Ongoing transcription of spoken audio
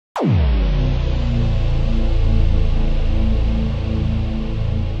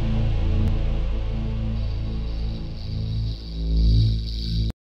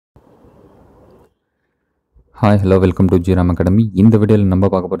Hi hello welcome to ஜீராம் academy. இந்த வீடியோவில் நம்ம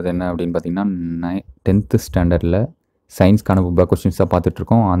பார்க்க போகிறது என்ன அப்படின்னு பார்த்தீங்கன்னா 10th ஸ்டாண்டர்டில் சயின்ஸ்க்கான புக் கொஸ்டின்ஸாக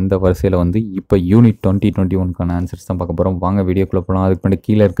பார்த்துட்ருக்கோம். அந்த வரிசையில் இப்போ யூனிட் 2021க்கான ஆன்சர்ஸ் தான் பார்க்க போகிறோம். வாங்க வீடியோக்குள்ளே போகலாம். அதுக்கு முன்னாடி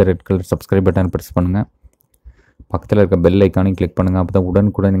கீழே இருக்க red colour subscribe button press பண்ணுங்கள். பக்கத்தில் இருக்க பெல் ஐக்கானையும் கிளிக் பண்ணுங்கள். அப்போ தான்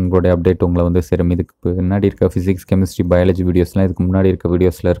உடனுக்குடன் எங்களுடைய அப்டேட் உங்களை சேரும். இதுக்கு முன்னாடி இருக்க ஃபிசிக்ஸ், கெமிஸ்ட்ரி, பயாலஜி வீடியோஸ்லாம் இதுக்கு முன்னாடி இருக்க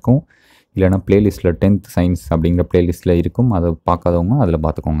வீடியோஸில் இருக்கும். இல்லைனா பிளேலிஸ்ட்டில் 10th சயின்ஸ் அப்படிங்கிற பிளேலிஸ்ட்டில் இருக்கும். அதை பார்க்காதவங்க அதில்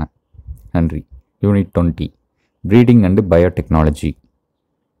பார்த்துக்கோங்க. நன்றி. Unit 20 Breeding and Biotechnology.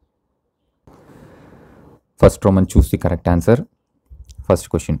 First Roman, choose the correct answer. First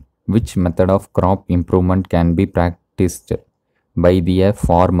question. Which method of crop improvement can be practiced by the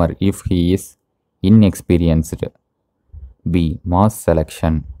farmer if he is inexperienced? B. Mass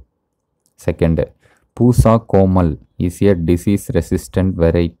selection. Second. Pusa Komal is a disease resistant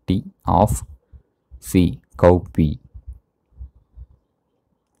variety of C. Cowpea.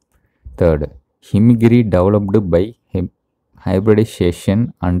 Third. Hemigry developed by hybridization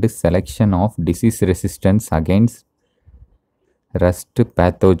and selection of disease resistance against rust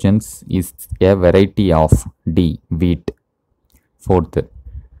pathogens is a variety of D. Wheat. Fourth,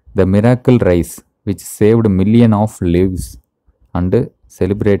 the miracle rice which saved millions of lives and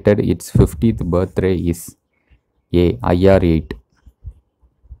celebrated its 50th birthday is A. IR8.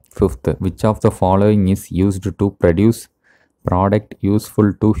 Fifth, which of the following is used to produce product useful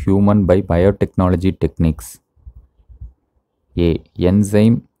to human by biotechnology techniques? A.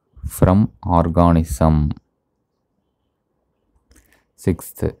 Enzyme from organism.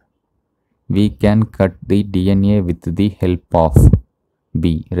 Sixth, we can cut the DNA with the help of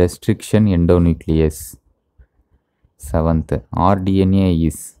B. Restriction endonuclease. Seventh, rDNA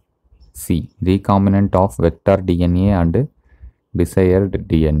is C. Recombinant of vector DNA and desired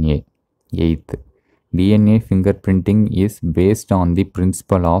DNA. Eighth, DNA fingerprinting is based on the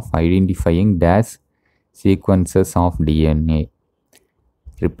principle of identifying dash sequences of DNA.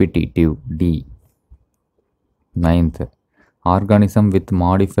 Repetitive. D. Ninth, organism with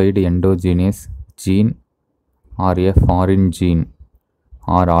modified endogenous gene or a foreign gene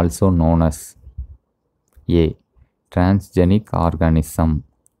are also known as A. Transgenic organism.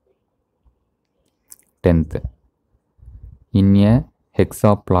 10th, in a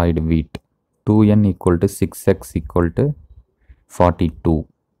hexaploid wheat 2n equal to 6x equal to 42.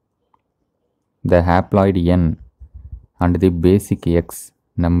 The haploid n and the basic x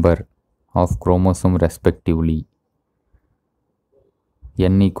number of chromosome respectively.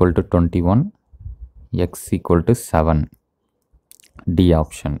 n equal to 21, x equal to 7. D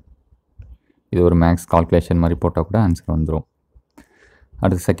option. இது ஒரு maths calculation மாதிரி போட்டால் கூட answer வந்துடும்.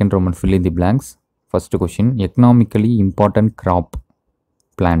 அடுத்து second Roman, fill in the blanks. First question, economically important crop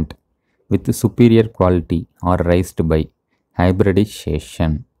plant with superior quality are raised by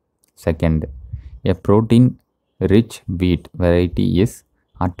hybridization. Second, a protein rich wheat variety is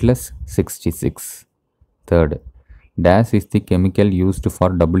Atlas 66. Third, dash is the chemical used for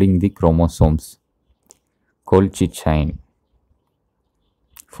doubling the chromosomes. Colchicine.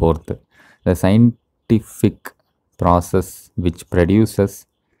 Fourth, the scientific process which produces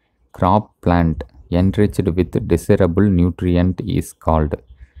crop plant enriched with desirable nutrient is called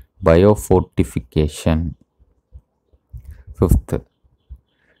biofortification. Fifth,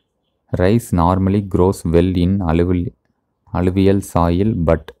 rice normally grows well in alluvial soil,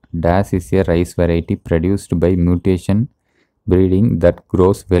 but dash is a rice variety produced by mutation breeding that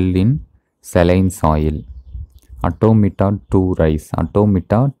grows well in saline soil. Automata 2 rice.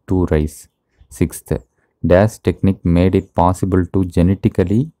 Automata 2 rice. Sixth, dash technique made it possible to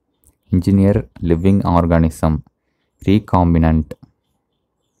genetically engineer living organism. Recombinant.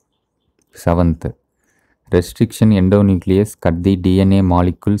 Seventh, restriction endonuclease cut the DNA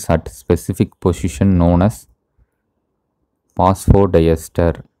molecules at specific position known as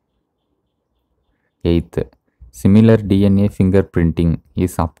phosphodiester. Eighth, similar DNA fingerprinting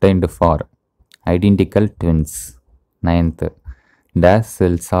is obtained for identical twins. Ninth, dash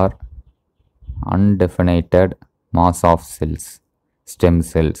cells are undefined mass of cells, stem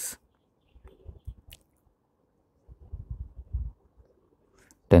cells.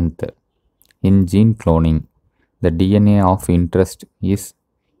 10th, in gene cloning, the DNA of interest is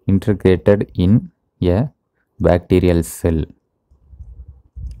integrated in a bacterial cell.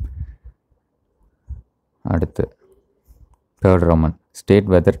 அடுத்து third Roman, state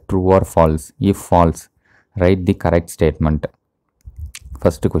whether true or false. If false, write the correct statement.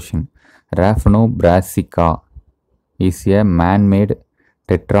 First question, Raphanobrassica is a man-made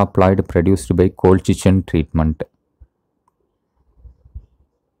tetraploid produced by Colchicine treatment.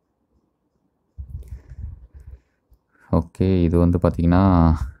 Okay, இது பார்த்தீங்கன்னா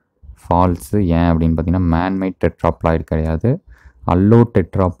falls. ஏன் அப்படின்னு பார்த்தீங்கன்னா man-made டெட்ராப்ளாய்டு கிடையாது, அல்லோ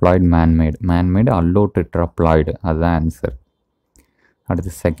டெட்ராப்ளாய்டு man-made அல்லோ டெட்ராப்ளாய்டு, அதுதான் answer.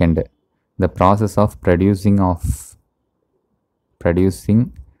 அடுத்து second, the process of producing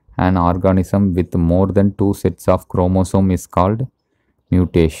an organism with more than 2 sets of chromosome is called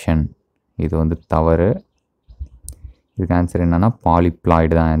mutation. இது வந்து தவறு. இதுக்கு ஆன்சர் என்னன்னா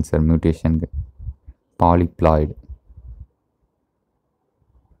பாலிப்ளாய்டு தான் answer. மியூட்டேஷனுக்கு polyploid.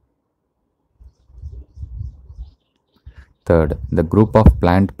 Third, the group of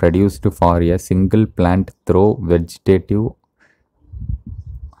plant produced for a single plant through vegetative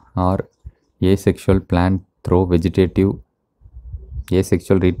or asexual plant through vegetative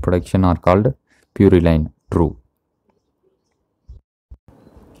asexual reproduction are called purulane. True.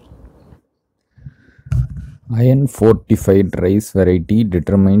 Iron fortified rice variety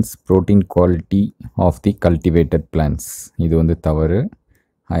determines protein quality of the cultivated plants. இது வந்து தவறு.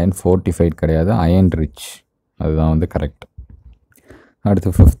 Iron fortified கிடையாது, iron rich, அதுதான் வந்து correct.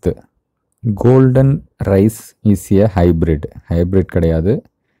 அடுத்து fifth, golden rice is a hybrid. Hybrid கிடையாது.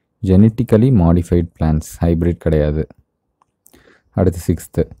 Genetically modified plans, hybrid கிடையாது. அடுத்து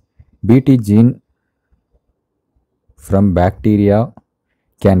சிக்ஸ்த்து, பிடி gene from bacteria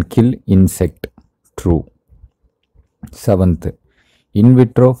can kill insect. True. Seventh,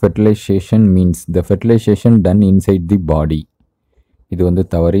 in vitro fertilisation means the fertilisation ton inside the பாடி. இது வந்து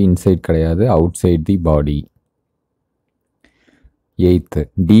தவறு. இன்சைட் கிடையாது, out side the body. Eighth,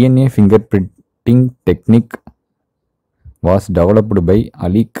 DNA finger printing technique was developed by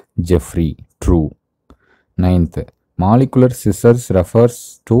அலிக் Jeffrey. True. Ninth, molecular scissors refers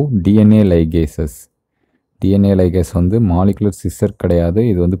to DNA லைகேசஸ். DNA ligase வந்து molecular scissor கிடையாது,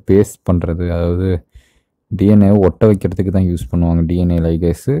 இது வந்து paste பண்ணுறது, அதாவது டிஎன்ஏவை ஒட்ட வைக்கிறதுக்கு தான் யூஸ் பண்ணுவாங்க டிஎன்ஏ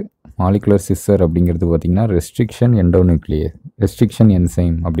லைகேஸு. மாலிகுலர் சிசர் அப்படிங்கிறது பார்த்திங்கன்னா ரெஸ்ட்ரிக்ஷன் எண்டோநியூக்ளியஸ், ரெஸ்ட்ரிக்ஷன்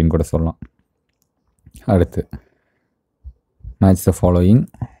என்சைம் அப்படின்னு கூட சொல்லலாம். அடுத்து, match the following.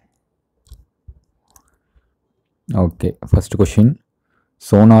 Okay, first question,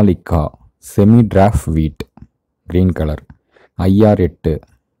 Sonalika semi டிராஃப் வீட், green colour. IR8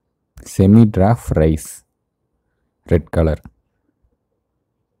 semi டிராஃப் rice, red colour.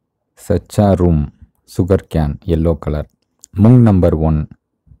 சச்சாரூம் sugar cane, yellow colour. முங் number 1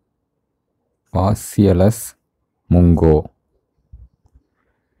 பாசியலஸ் முங்கோ.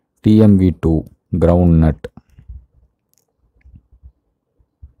 TMV2 ground nut.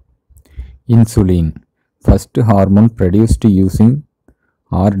 Insulin first hormone produced using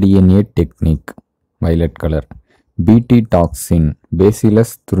RDNA technique, violet colour. BT toxin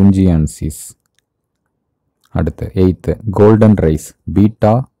bacillus thuringiensis. அடுத்து 8th, golden rice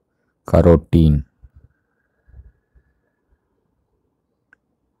beta carotene.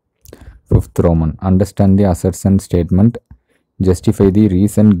 5th Roman, understand the assertion statement, justify the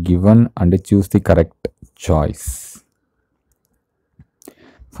reason given and choose the correct choice.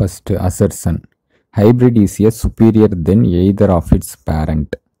 First assertion, hybrid is a superior than either of its parent.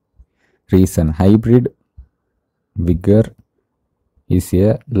 Reason, hybrid vigor is a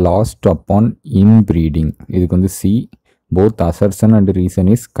lost upon inbreeding. இதுக்கு வந்து C, both assertion and reason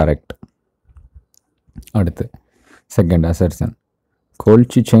is correct. அடுத்து second assertion,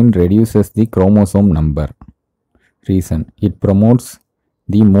 colchiicine reduces the chromosome number. Reason, it promotes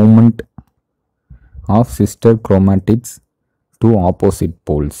the movement of sister chromatids to opposite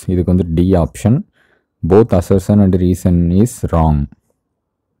poles. இதுக்கு வந்து D option, both assertion and reason is wrong.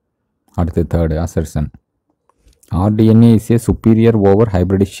 அடுத்து third assertion, RDNA is a superior over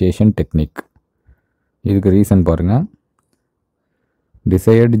hybridization technique. இதுக்கு reason பாருங்க,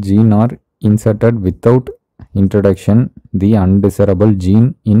 desired gene are inserted without introduction the undesirable gene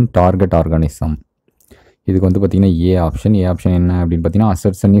in target organism. இதுக்கு வந்து பார்த்தீங்கன்னா A option. A option என்ன அப்படின்னு பார்த்தீங்கன்னா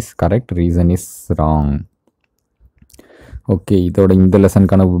assertion is correct, reason is wrong. Okay, இதோட இந்த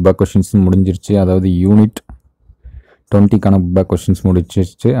லெசனுக்கான புக் கொஷின்ஸ் முடிஞ்சிருச்சு. அதாவது யூனிட் 20க்கான புக் கொஷின்ஸ்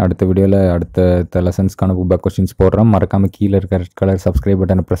முடிச்சிருச்சு. அடுத்த வீடியோவில் அடுத்த லெசன்ஸ்க்கான புக் கொஷின்ஸ் போடுறோம். மறக்காமல் கீழே இருக்க ரெட் கலர் சப்ஸ்கிரைப்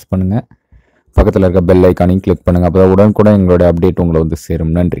பட்டனை ப்ரெஸ் பண்ணுங்கள். பக்கத்தில் இருக்க பெல் ஐக்கானையும் கிளிக் பண்ணுங்கள். அப்போ தான் உடனுக்குடன் எங்களோட அப்டேட் உங்களை வந்து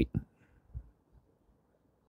சேரும். நன்றி.